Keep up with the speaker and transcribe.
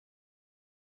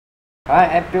Hi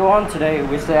everyone, today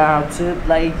we see how to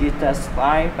play guitar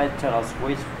slide by Taylor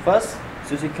Swift first,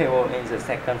 Susie cable in the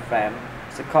second frame.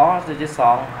 The chords of the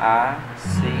song are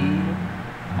C,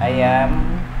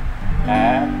 AM,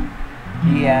 F,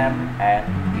 EM, and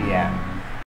EM.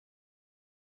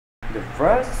 The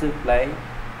first to play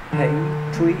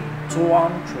page 3 2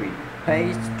 1 3,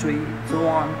 page 3 2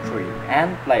 1 3,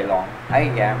 and play long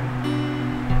AM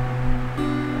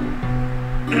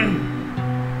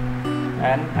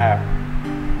and F.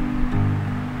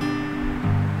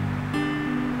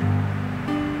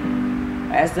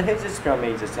 As the hit is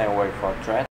strumming the same way for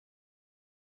track,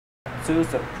 choose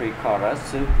the pre-chorus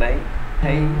to play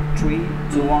page 3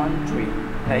 2 1 3,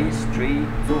 page 3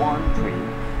 2 1 3,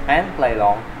 and play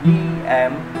long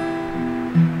EM,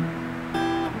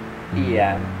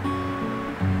 EM,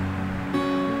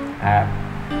 F,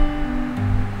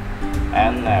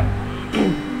 and F.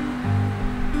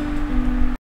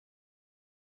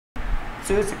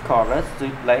 Choose the chorus to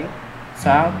play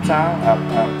down down up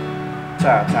up,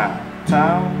 down down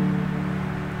down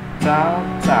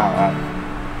down down up,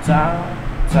 down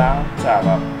down down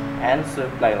up, and to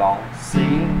play long C,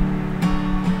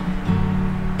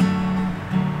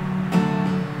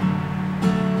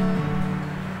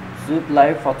 to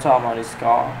play for tom on the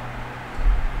score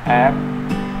F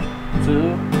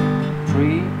 2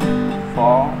 3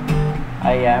 4,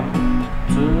 AM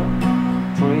 2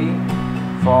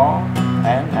 3 4,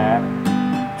 and F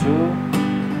 2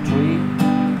 3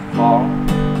 4.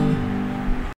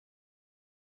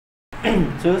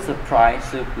 Choose the price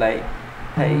to play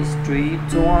page 3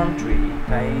 2 1 3,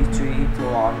 page 3 2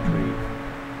 1 3,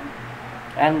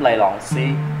 and play long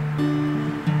C.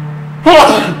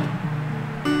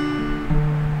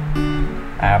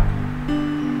 F,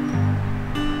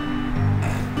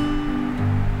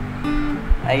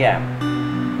 AM,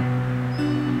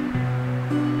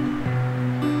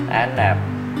 and F.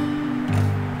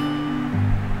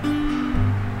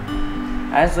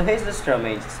 As the hit the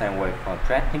strumming the same way for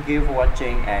track. Thank you for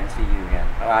watching and see you again.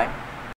 Bye bye.